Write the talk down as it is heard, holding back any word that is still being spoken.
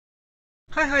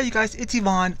Hi you guys, it's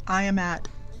Yvonne. I am at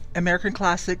American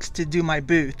Classics to do my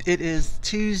booth. It is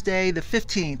Tuesday the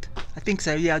 15th. I think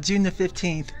so, yeah, June the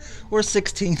 15th or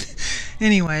 16th.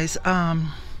 Anyways,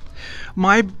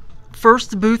 my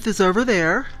first booth is over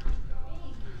there,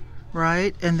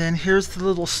 right? And then here's the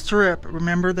little strip,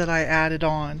 remember, that I added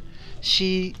on.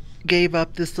 She gave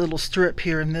up this little strip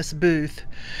here in this booth,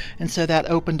 and so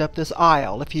that opened up this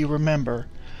aisle, if you remember.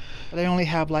 But I only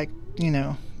have, like,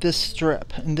 this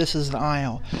strip, and this is the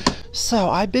aisle. So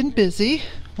I've been busy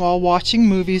while watching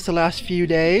movies the last few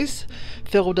days.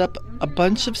 Filled up a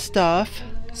bunch of stuff,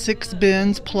 6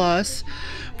 bins plus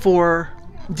for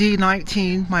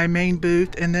D19, my main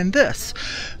booth, and then this.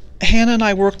 Hannah and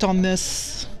I worked on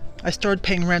this. I started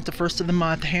paying rent the first of the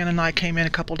month. Hannah and I came in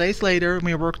a couple days later and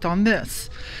we worked on this.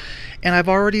 And I've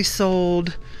already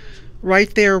sold.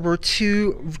 Right there were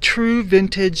 2 true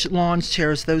vintage lawn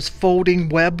chairs, those folding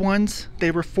web ones. They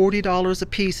were $40 a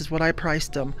piece is what I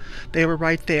priced them. They were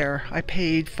right there. I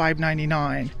paid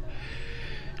 $5.99.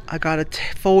 I got a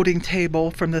folding table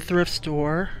from the thrift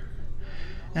store,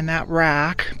 and that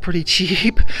rack, pretty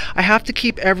cheap. I have to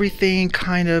keep everything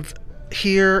kind of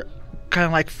here, kind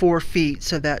of like 4 feet,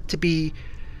 so that to be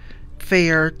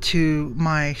fair to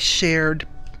my shared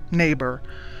neighbor.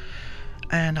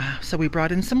 And so we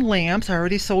brought in some lamps. I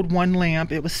already sold 1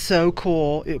 lamp. It was so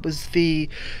cool. It was the,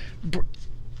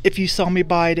 if you saw me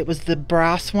buy it, it was the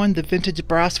brass one, the vintage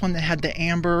brass one that had the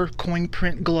amber coin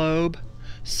print globe.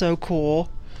 So cool.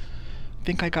 I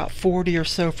think I got 40 or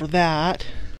so for that.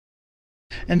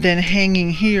 And then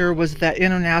hanging here was that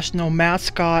international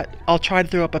mascot. I'll try to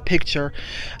throw up a picture.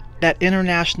 That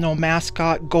international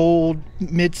mascot gold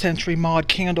mid-century mod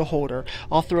candle holder.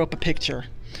 I'll throw up a picture.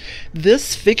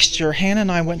 This fixture, Hannah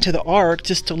and I went to the Ark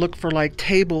just to look for like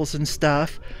tables and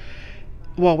stuff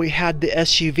while we had the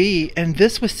SUV, and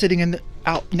this was sitting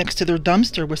out next to their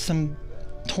dumpster with some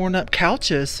torn up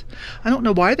couches. I don't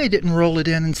know why they didn't roll it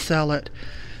in and sell it.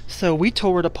 So we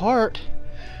tore it apart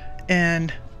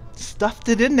and stuffed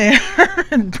it in there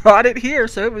and brought it here,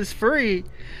 so it was free.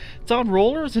 It's on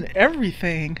rollers and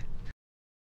everything.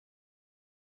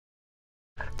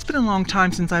 It's been a long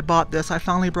time since I bought this. I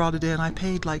finally brought it in. I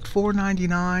paid like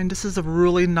 $4.99. This is a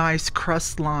really nice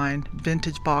Crestline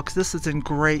vintage box. This is in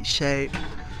great shape.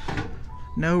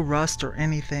 No rust or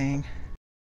anything.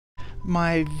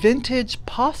 My vintage,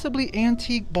 possibly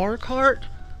antique bar cart.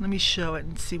 Let me show it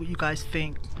and see what you guys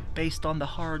think based on the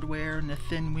hardware and the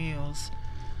thin wheels.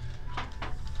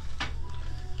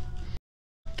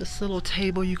 This little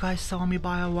table you guys saw me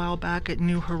buy a while back at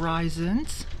New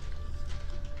Horizons.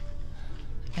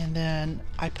 And then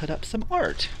I put up some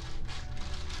art.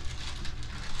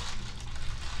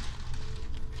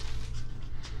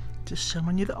 Just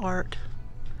showing you the art.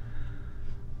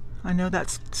 I know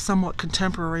that's somewhat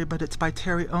contemporary, but it's by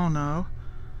Terry Ono.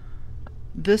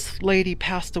 This lady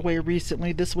passed away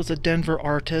recently. This was a Denver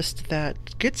artist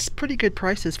that gets pretty good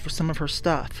prices for some of her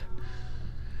stuff.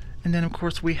 And then of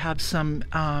course we have some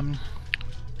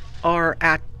R.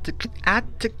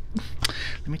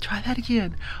 Let me try that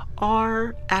again.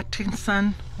 R.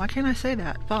 Atkinson. Why can't I say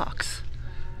that? Box.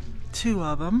 2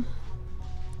 of them.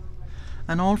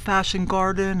 An old-fashioned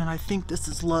garden, and I think this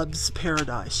is Love's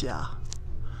Paradise. Yeah.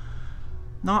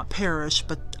 Not Parish,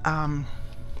 but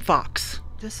Fox.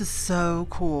 This is so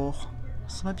cool.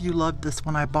 Some of you loved this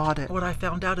when I bought it. What I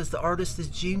found out is the artist is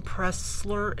Gene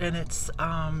Pressler, and it's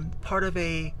part of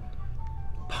a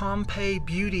Pompeii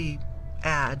beauty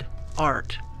ad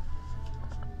art.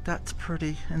 That's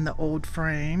pretty in the old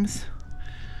frames.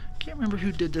 Can't remember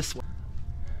who did this one.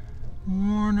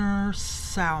 Warner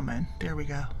Salmon. There we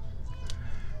go.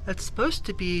 That's supposed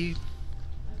to be,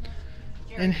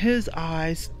 in his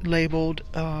eyes, labeled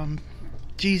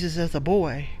Jesus as a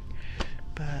boy.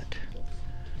 But,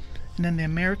 and then the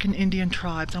American Indian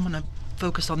tribes. I'm going to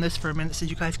focus on this for a minute so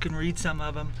you guys can read some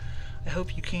of them. I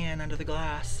hope you can under the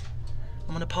glass. I'm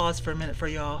going to pause for a minute for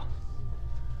y'all.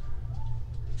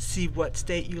 See what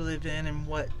state you live in and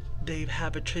what they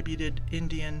have attributed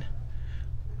Indian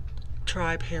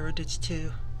tribe heritage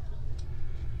to.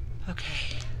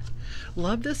 Okay.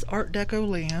 Love this Art Deco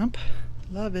lamp.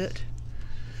 Love it.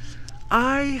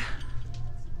 I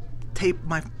tape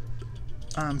my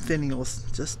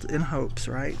finials just in hopes,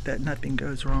 right, that nothing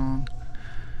goes wrong.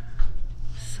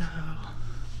 So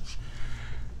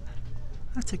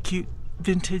that's a cute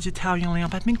vintage Italian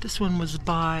lamp. I think this one was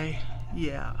by,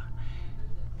 yeah,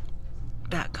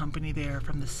 that company there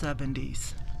from the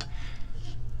 70s.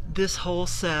 This whole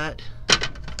set,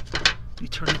 you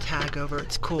turn the tag over,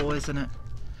 it's cool, isn't it?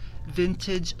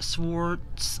 Vintage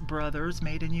Swartz Brothers,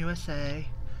 made in USA,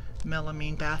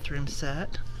 melamine bathroom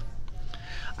set.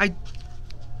 I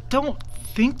don't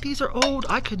think these are old.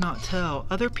 I could not tell.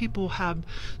 Other people have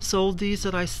sold these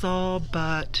that I saw,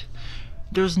 but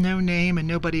there's no name and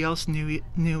nobody else knew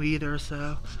either.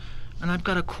 So, and I've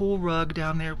got a cool rug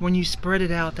down there. When you spread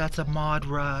it out, that's a mod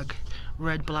rug.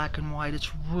 Red, black, and white.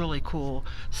 It's really cool.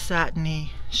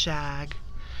 Satiny shag.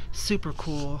 Super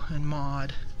cool and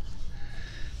mod.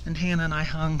 And Hannah and I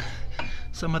hung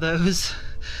some of those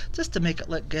just to make it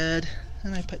look good.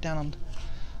 And I put down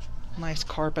a nice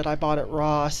carpet I bought at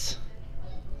Ross.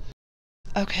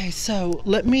 Okay, so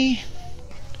let me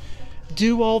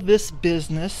do all this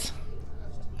business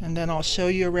and then I'll show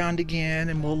you around again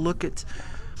and we'll look at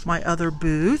my other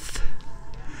booth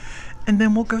and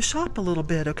then we'll go shop a little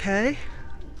bit, okay?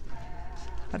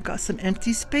 I've got some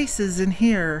empty spaces in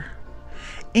here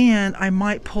and I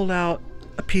might pull out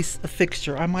a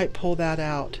fixture. I might pull that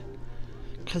out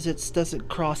because it doesn't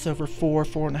cross over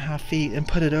 4.5 feet and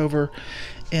put it over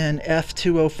in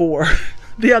F204,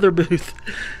 the other booth.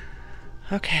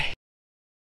 Okay,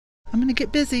 I'm gonna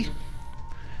get busy.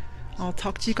 I'll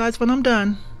talk to you guys when I'm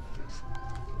done.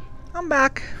 I'm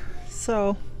back.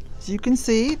 So, as you can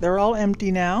see, they're all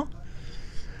empty now.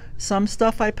 Some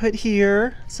stuff I put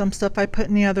here, some stuff I put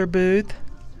in the other booth.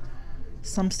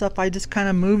 Some stuff I just kind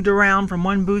of moved around from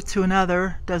one booth to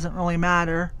another. Doesn't really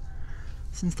matter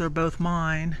since they're both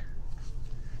mine.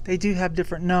 They do have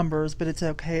different numbers, but it's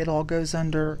okay. It all goes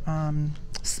under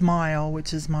Smile,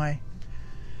 which is my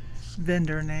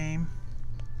vendor name.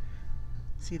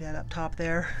 See that up top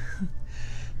there?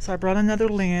 So I brought another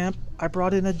lamp. I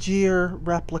brought in a Jeer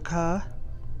replica.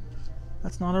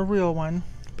 That's not a real one,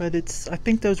 but I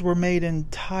think those were made in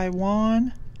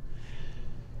Taiwan.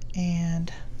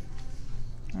 And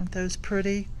aren't those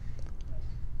pretty?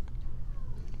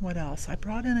 What else? I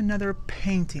brought in another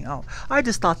painting. Oh, I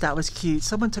just thought that was cute.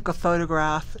 Someone took a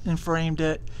photograph and framed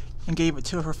it and gave it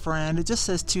to her friend. It just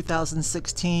says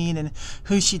 2016 and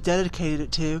who she dedicated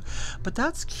it to. But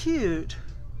that's cute,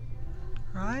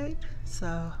 right?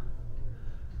 So,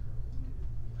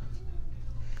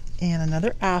 and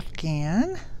another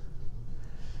Afghan.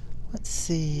 Let's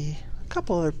see. A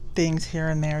couple other things here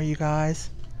and there, you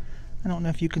guys. I don't know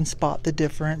if you can spot the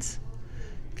difference.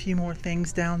 A few more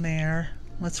things down there.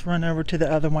 Let's run over to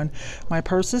the other one. My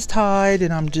purse is tied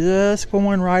and I'm just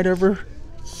going right over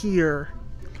here.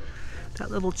 That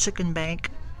little chicken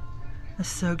bank is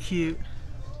so cute.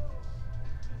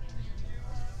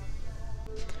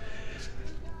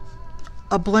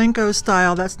 A Blanco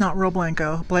style, that's not real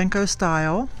Blanco. Blanco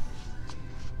style.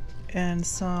 And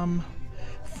some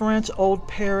French Old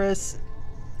Paris,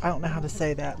 I don't know how to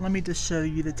say that. Let me just show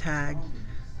you the tag.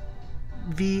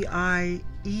 VIEUX.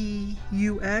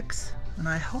 And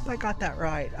I hope I got that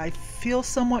right. I feel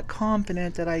somewhat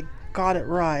confident that I got it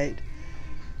right.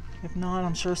 If not,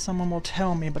 I'm sure someone will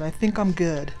tell me, but I think I'm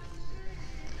good.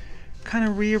 Kind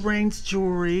of rearranged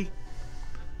jewelry.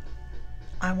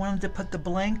 I wanted to put the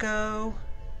Blanco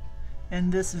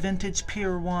and this vintage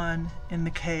Pier 1 in the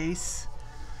case,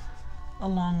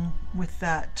 along with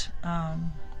that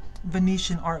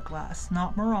Venetian art glass.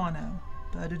 Not Murano,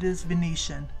 but it is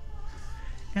Venetian.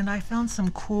 And I found some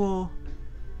cool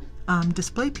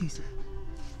display pieces.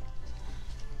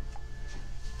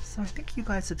 So I think you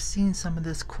guys have seen some of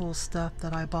this cool stuff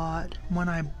that I bought when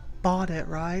I bought it,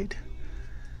 right?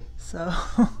 So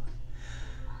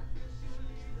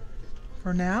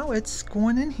for now, it's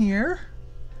going in here.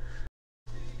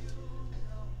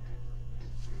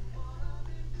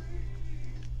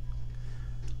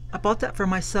 I bought that for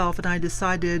myself and I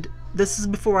decided, this is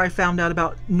before I found out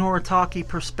about Noritake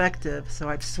perspective, so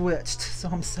I've switched. So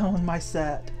I'm selling my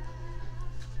set.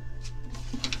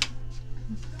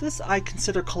 This I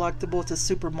consider collectible. It's a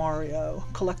Super Mario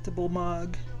collectible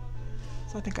mug.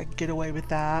 So I think I can get away with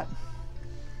that.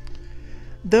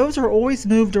 Those are always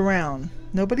moved around.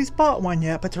 Nobody's bought one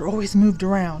yet, but they're always moved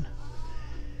around.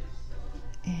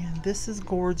 And this is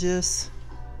gorgeous.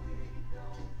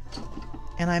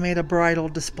 And I made a bridal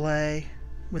display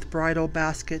with bridal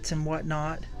baskets and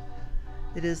whatnot.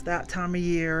 It is that time of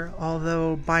year,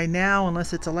 although by now,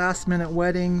 unless it's a last minute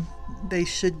wedding, they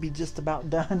should be just about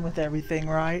done with everything,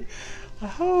 right? I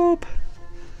hope.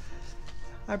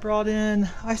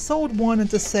 I sold one at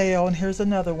the sale, and here's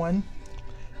another one.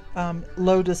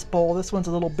 Lotus bowl. This one's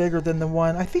a little bigger than the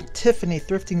one. I think Tiffany,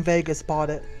 Thrifting Vegas, bought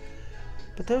it.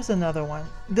 But there's another one.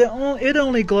 It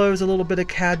only glows a little bit of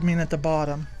cadmium at the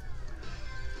bottom.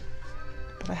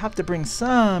 But I have to bring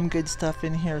some good stuff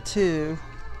in here too.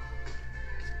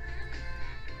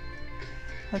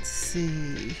 Let's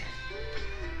see.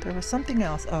 There was something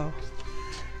else. Oh,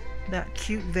 that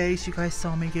cute vase you guys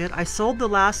saw me get. I sold the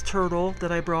last turtle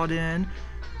that I brought in.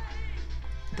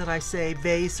 that I say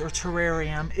vase or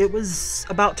terrarium. It was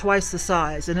about twice the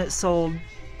size, and it sold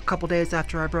a couple days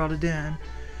after I brought it in.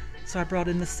 So I brought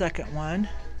in the second one.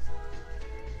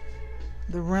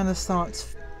 The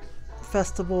Renaissance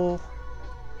Festival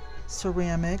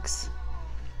ceramics.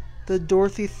 The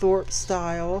Dorothy Thorpe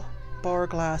style bar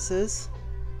glasses.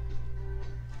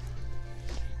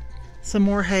 Some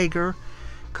more Hager.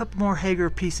 A couple more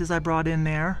Hager pieces I brought in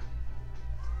there.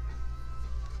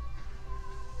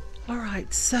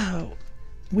 Alright, so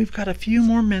we've got a few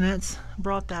more minutes.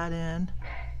 Brought that in.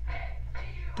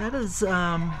 That is,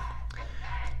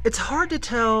 it's hard to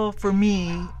tell for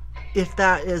me if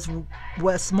that is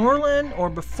Westmoreland or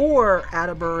before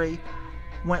Atterbury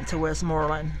went to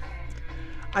Westmoreland.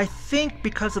 I think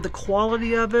because of the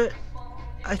quality of it,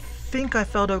 I think I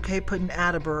felt okay putting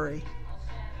Atterbury.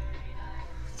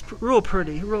 It's real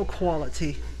pretty, real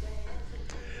quality.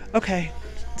 Okay,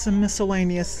 some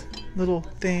miscellaneous little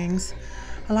things.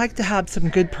 I like to have some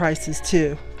good prices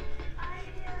too.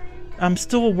 I'm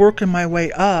still working my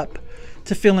way up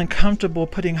to feeling comfortable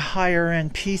putting higher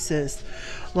end pieces.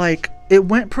 Like, it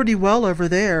went pretty well over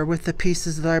there with the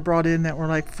pieces that I brought in that were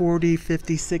like 40,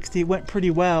 50, 60. It went pretty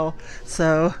well.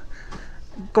 So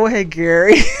go ahead,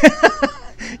 Gary.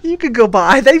 You could go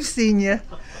by. They've seen you.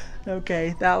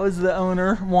 Okay, that was the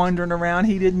owner wandering around.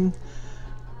 He didn't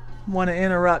want to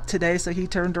interrupt today, so he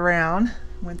turned around,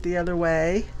 went the other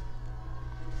way.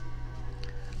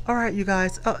 All right, you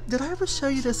guys. Did I ever show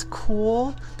you this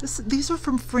cool? These are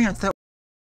from France.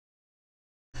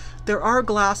 There are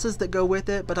glasses that go with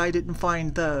it, but I didn't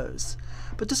find those.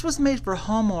 But this was made for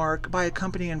Hallmark by a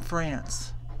company in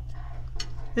France.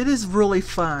 It is really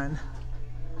fun.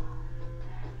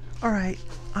 All right,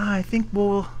 I think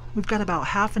we've got about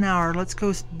half an hour. Let's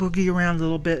go boogie around a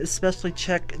little bit, especially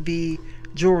check the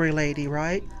jewelry lady,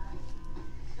 right?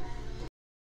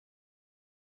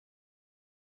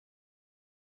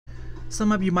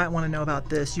 Some of you might want to know about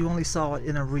this. You only saw it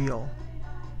in a reel.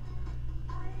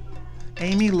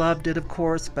 Amy loved it, of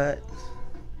course, but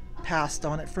passed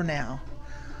on it for now.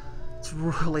 It's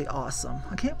really awesome.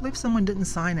 I can't believe someone didn't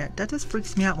sign it. That just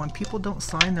freaks me out when people don't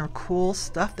sign their cool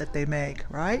stuff that they make,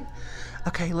 right?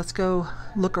 Okay, let's go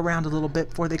look around a little bit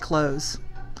before they close.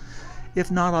 If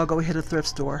not, I'll go hit a thrift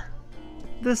store.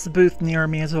 This booth near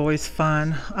me is always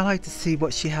fun. I like to see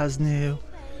what she has new.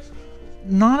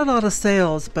 Not a lot of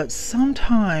sales, but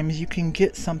sometimes you can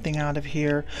get something out of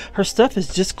here. Her stuff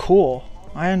is just cool.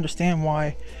 I understand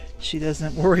why she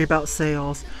doesn't worry about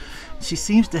sales. She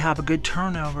seems to have a good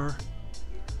turnover.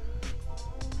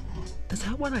 Is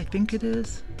that what I think it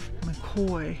is?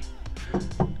 McCoy.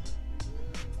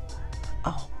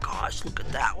 Oh gosh, look at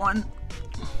that one.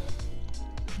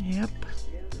 Yep.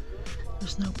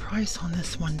 There's no price on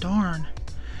this one, darn.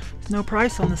 There's no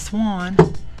price on the Swan.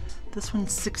 This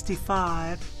one's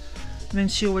 $65. And then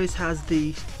she always has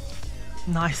the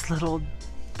nice little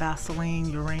Vaseline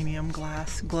uranium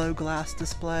glass, glow glass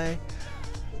display.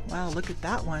 Wow, look at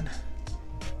that one.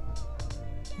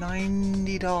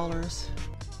 $90.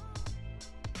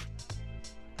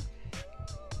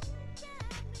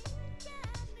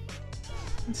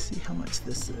 Let's see how much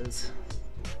this is.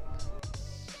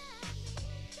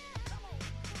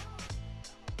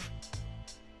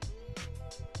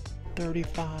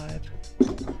 $35.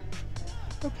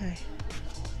 Okay.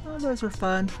 Oh, those are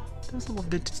fun. Those little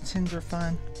vintage tins are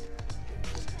fun.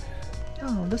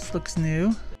 Oh, this looks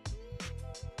new.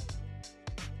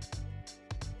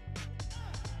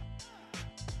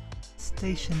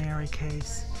 Stationery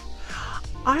case.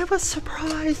 I was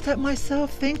surprised at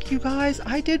myself. Thank you guys.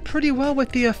 I did pretty well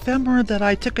with the ephemera that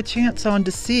I took a chance on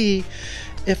to see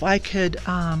if I could,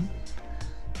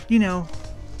 you know,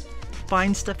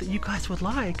 find stuff that you guys would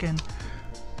like, and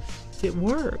it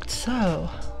worked. So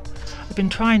I've been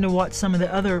trying to watch some of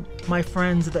the other my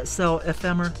friends that sell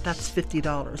ephemera. That's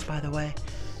 $50, by the way.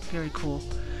 Very cool.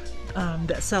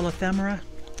 That sell ephemera,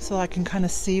 so I can kind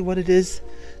of see what it is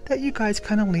that you guys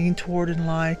kind of lean toward and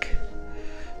like.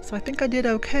 So I think I did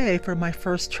okay for my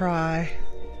first try.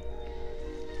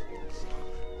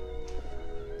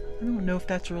 I don't know if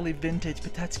that's really vintage,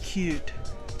 but that's cute.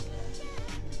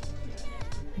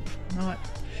 Not,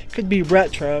 could be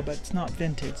retro, but it's not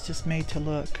vintage, just made to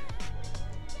look.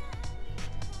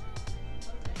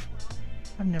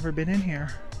 I've never been in here.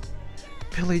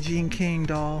 Billie Jean King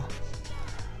doll.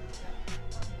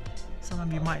 Some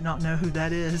of you might not know who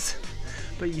that is,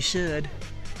 but you should.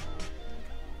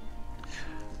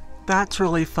 That's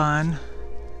really fun.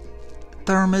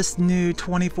 Thermos new,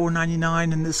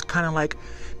 $24.99 in this kind of like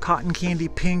cotton candy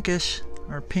pinkish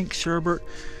or pink sherbet,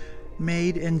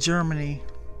 made in Germany.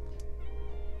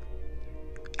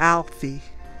 Alfie.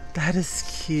 That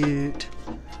is cute.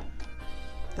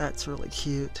 That's really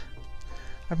cute.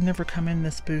 I've never come in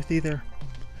this booth either.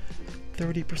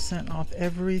 30% off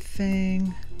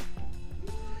everything.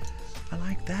 I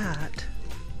like that.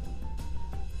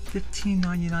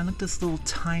 $15.99. Look at this little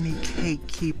tiny cake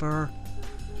keeper.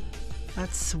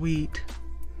 That's sweet.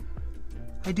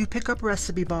 I do pick up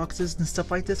recipe boxes and stuff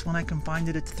like this when I can find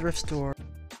it at the thrift store.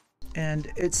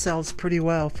 And it sells pretty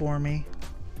well for me.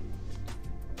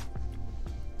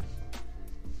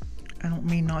 I don't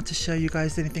mean not to show you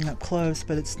guys anything up close,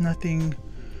 but it's nothing,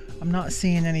 I'm not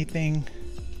seeing anything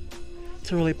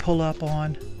to really pull up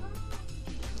on.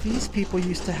 These people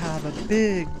used to have a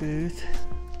big booth.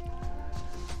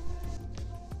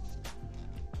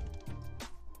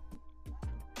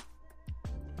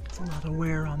 It's a lot of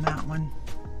wear on that one.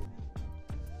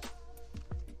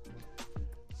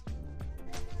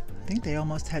 I think they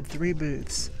almost had 3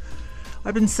 booths.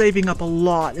 I've been saving up a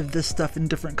lot of this stuff in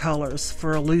different colors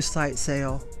for a lucite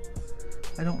sale.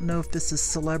 I don't know if this is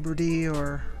Celebrity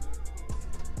or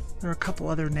there are a couple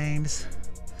other names.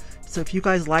 So if you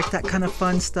guys like that kind of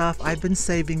fun stuff, I've been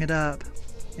saving it up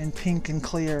in pink and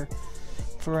clear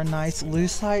for a nice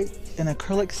lucite and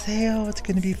acrylic sale. It's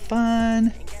going to be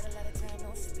fun.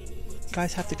 You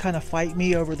guys have to kind of fight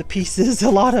me over the pieces. A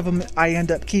lot of them I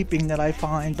end up keeping that I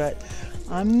find, but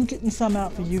I'm getting some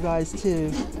out for you guys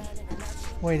too.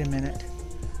 Wait a minute.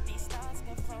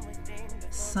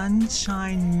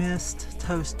 Sunshine Mist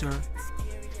Toaster,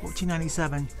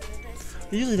 $14.97.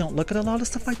 I usually don't look at a lot of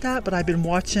stuff like that, but I've been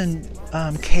watching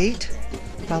Kate,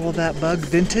 Follow That Bug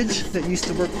Vintage, that used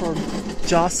to work for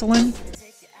Jocelyn.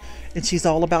 And she's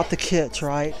all about the kits,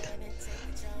 right?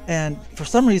 And for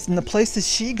some reason, the places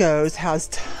she goes has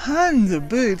tons of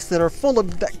booths that are full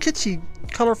of that kitschy,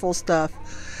 colorful stuff.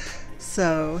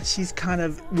 So she's kind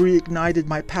of reignited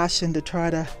my passion to try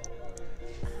to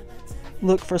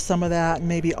look for some of that and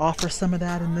maybe offer some of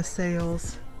that in the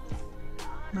sales.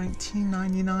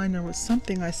 $19.99. There was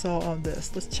something I saw on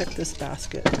this. Let's check this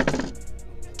basket.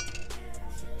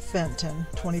 Fenton,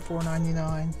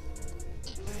 $24.99.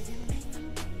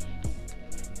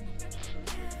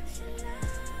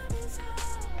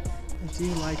 I do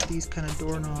like these kind of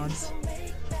doorknobs.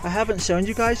 I haven't shown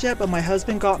you guys yet, but my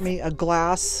husband got me a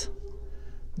glass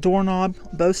doorknob,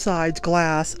 both sides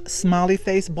glass, smiley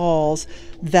face balls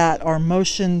that are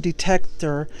motion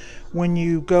detector. When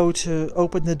you go to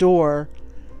open the door,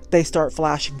 they start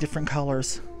flashing different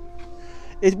colors.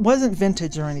 It wasn't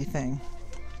vintage or anything,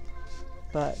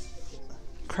 but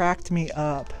cracked me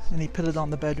up, and he put it on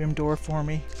the bedroom door for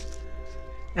me.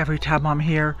 Every time I'm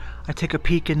here, I take a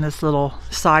peek in this little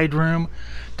side room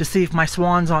to see if my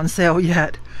Swan's on sale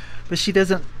yet, but she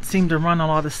doesn't seem to run a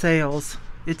lot of sales.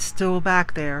 It's still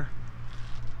back there.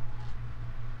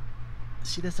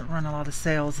 She doesn't run a lot of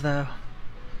sales though.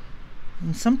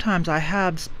 And sometimes I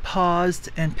have paused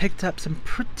and picked up some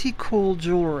pretty cool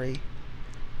jewelry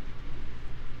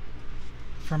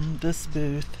from this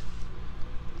booth.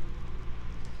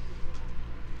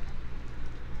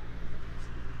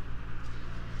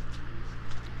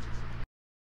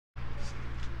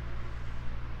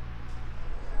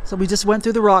 So we just went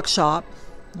through the rock shop,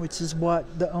 which is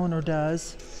what the owner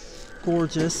does.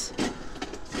 Gorgeous.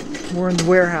 We're in the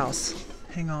warehouse.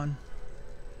 Hang on.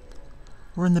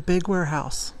 We're in the big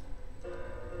warehouse.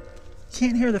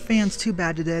 Can't hear the fans too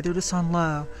bad today. They're just on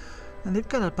low. And they've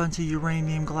got a bunch of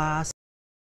uranium glass.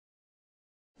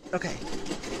 Okay.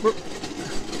 Quick.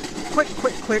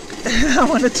 I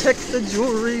want to check the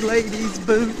jewelry lady's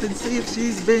booth and see if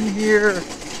she's been here.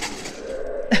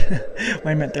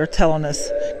 Wait a minute. They're telling us,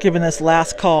 giving us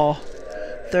last call.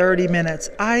 30 minutes.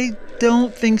 I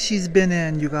don't think she's been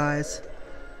in, you guys.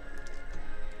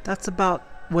 That's about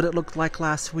what it looked like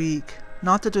last week.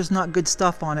 Not that there's not good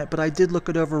stuff on it, but I did look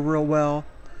it over real well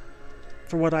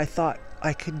for what I thought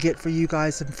I could get for you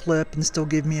guys and flip and still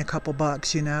give me a couple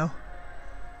bucks, you know?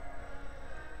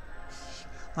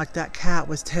 Like that cat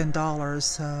was $10,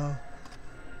 so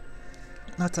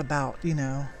that's about, you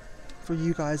know, for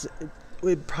you guys, it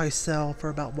would probably sell for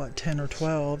about, what, 10 or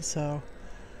 12, so.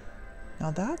 Now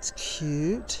that's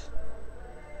cute.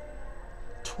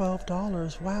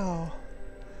 $12, wow.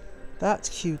 That's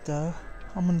cute though.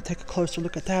 I'm gonna take a closer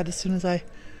look at that as soon as I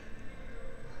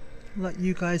let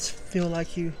you guys feel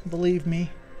like you believe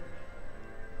me.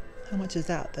 How much is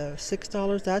that though?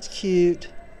 $6, that's cute.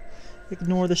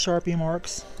 Ignore the Sharpie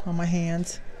marks on my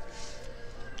hands.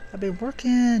 I've been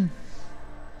working.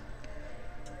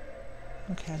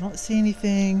 Okay, I don't see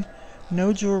anything.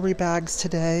 No jewelry bags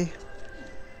today.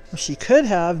 Well, she could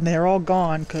have, and they're all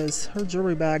gone because her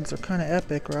jewelry bags are kind of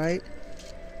epic, right?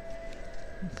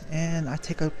 And I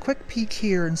take a quick peek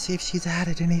here and see if she's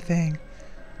added anything.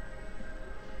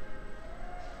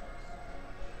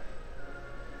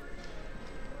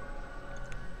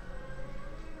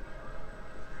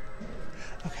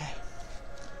 Okay.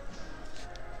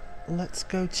 Let's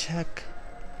go check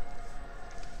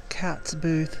Kat's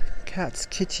booth. Kat's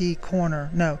Kitschy Corner.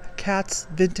 No, Kat's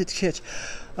Vintage Kitsch.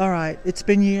 Alright, it's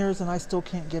been years and I still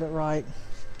can't get it right.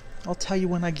 I'll tell you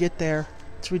when I get there.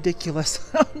 It's ridiculous.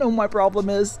 I don't know what my problem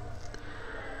is.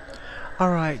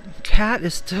 Alright, Kat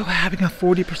is still having a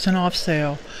 40% off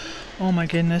sale. Oh my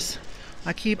goodness.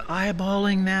 I keep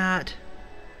eyeballing that.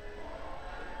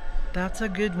 That's a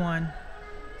good one.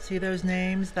 See those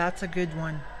names? That's a good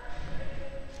one.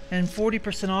 And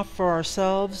 40% off for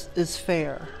ourselves is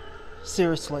fair.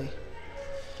 Seriously.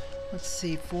 Let's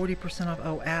see, 40% off.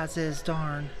 Oh, as is,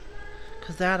 darn.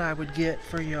 Because that I would get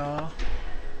for y'all.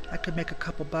 I could make a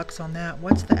couple bucks on that.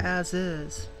 What's the as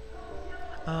is?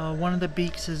 One of the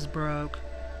beaks is broke.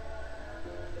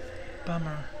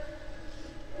 Bummer.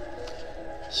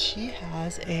 She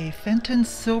has a Fenton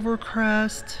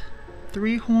Silvercrest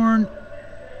 3-horn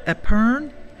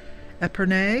Epernay,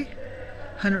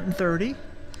 130.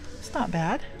 It's not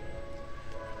bad.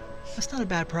 That's not a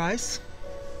bad price.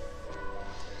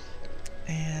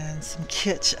 And some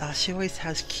kitsch. She always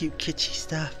has cute kitschy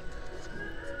stuff.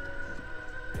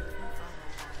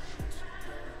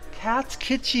 Kat's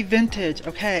Kitschy Vintage.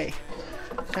 Okay.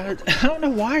 I don't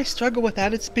know why I struggle with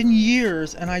that. It's been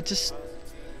years and I just...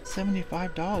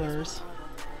 $75.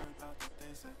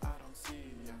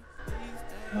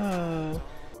 Oh.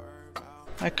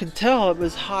 I could tell it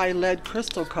was high lead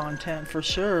crystal content for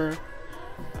sure.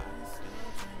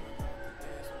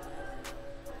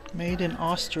 Made in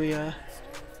Austria.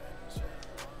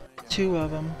 2 of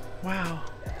them. Wow.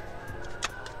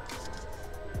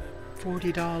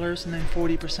 $40 and then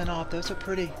 40% off. Those are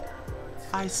pretty.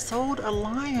 I sold a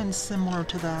lion similar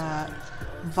to that.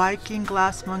 Viking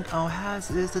glass monk. Oh,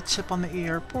 is a chip on the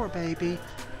ear. Poor baby.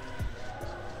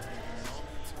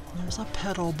 There's a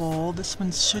petal bowl. This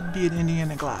one should be an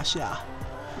Indiana glass, yeah.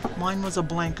 Mine was a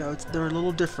Blanco. They're a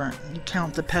little different. You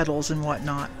count the petals and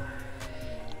whatnot.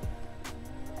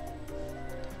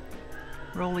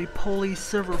 Roly-poly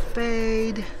silver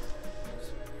fade.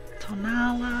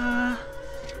 Tonala.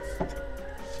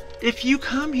 If you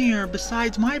come here,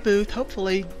 besides my booth,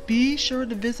 hopefully, be sure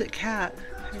to visit Kat.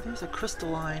 Hey, there's a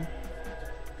crystalline.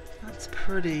 That's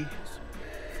pretty.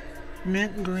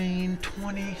 Mint green,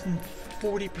 20 and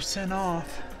 40%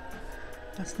 off.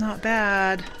 That's not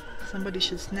bad. Somebody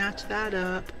should snatch that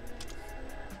up.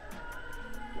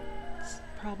 It's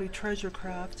probably Treasure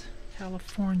Craft,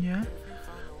 California.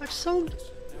 I've sold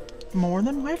more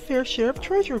than my fair share of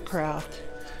Treasure Craft.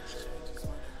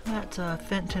 That's a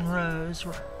Fenton Rose.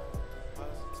 A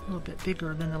little bit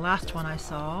bigger than the last one I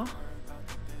saw.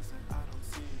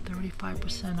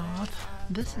 35% off.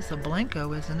 This is a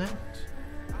Blanco, isn't it?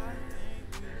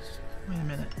 Wait a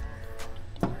minute.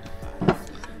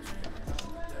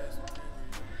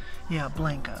 Yeah,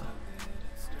 Blanco.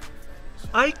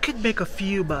 I could make a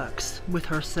few bucks with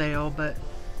her sale, but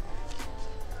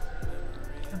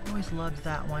I've always loved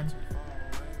that one.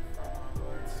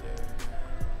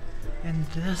 And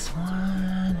this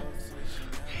one,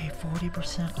 okay,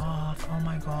 40% off. Oh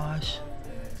my gosh.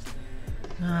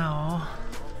 Now,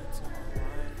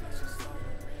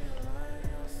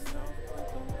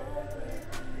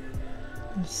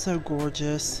 it's so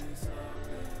gorgeous.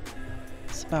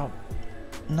 It's about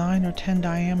 9 or 10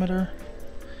 diameter.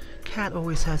 Kat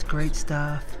always has great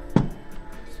stuff.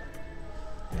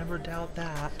 Never doubt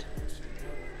that.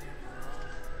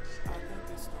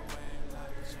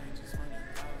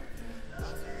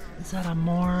 Is that a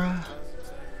Mora?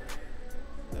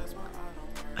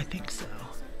 I think so.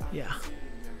 Yeah.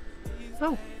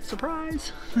 Oh,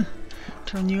 surprise!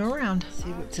 Turn you around.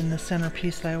 See what's in the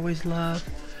centerpiece that I always love.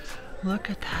 Look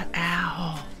at that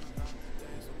owl.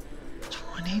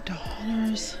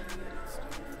 $20.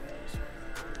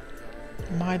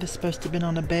 Might have supposed to have been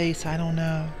on a base, I don't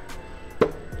know.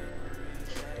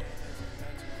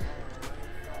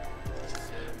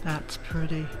 That's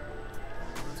pretty.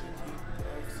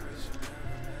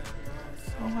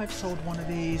 Oh, I've sold one of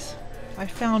these. I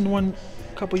found one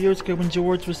a couple years ago when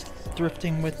George was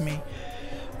thrifting with me.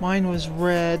 Mine was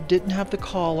red, didn't have the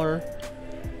collar,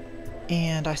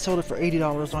 and I sold it for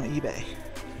 $80 on eBay.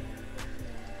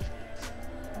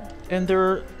 And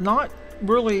they're not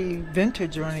really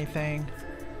vintage or anything.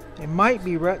 They might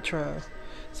be retro.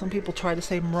 Some people try to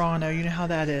say Murano. You know how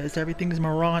that is. Everything's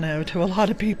Murano to a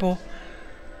lot of people.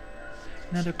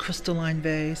 Another crystalline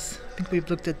vase. I think we've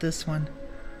looked at this one.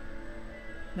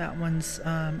 That one's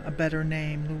a better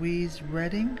name. Louise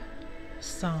Redding,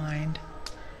 signed.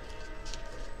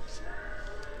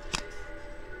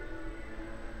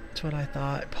 That's what I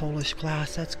thought. Polish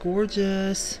glass. That's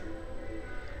gorgeous.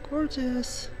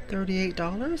 Gorgeous.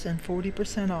 $38 and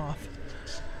 40% off.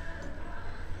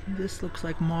 This looks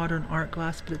like modern art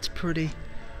glass, but it's pretty.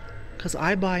 Because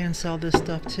I buy and sell this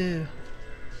stuff too.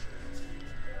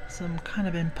 Some kind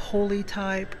of in poly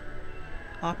type.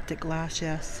 Optic glass,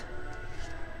 yes.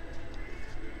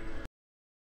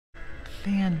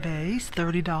 Fan base,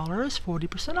 $30,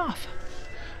 40% off.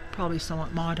 Probably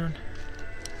somewhat modern.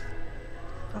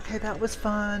 Okay, that was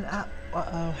fun.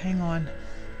 Uh-oh, hang on.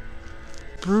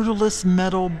 Brutalist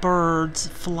Metal Birds,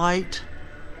 Flight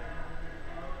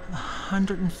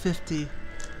 150.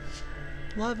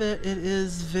 Love it. It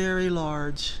is very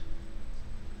large.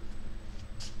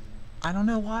 I don't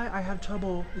know why I have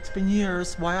trouble. It's been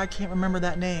years. Why I can't remember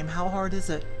that name. How hard is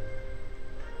it?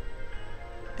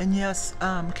 And yes,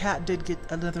 Kat did get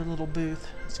another little booth.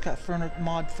 It's got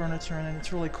mod furniture in it.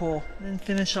 It's really cool. And then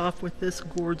finish off with this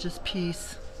gorgeous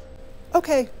piece.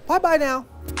 Okay, bye-bye now.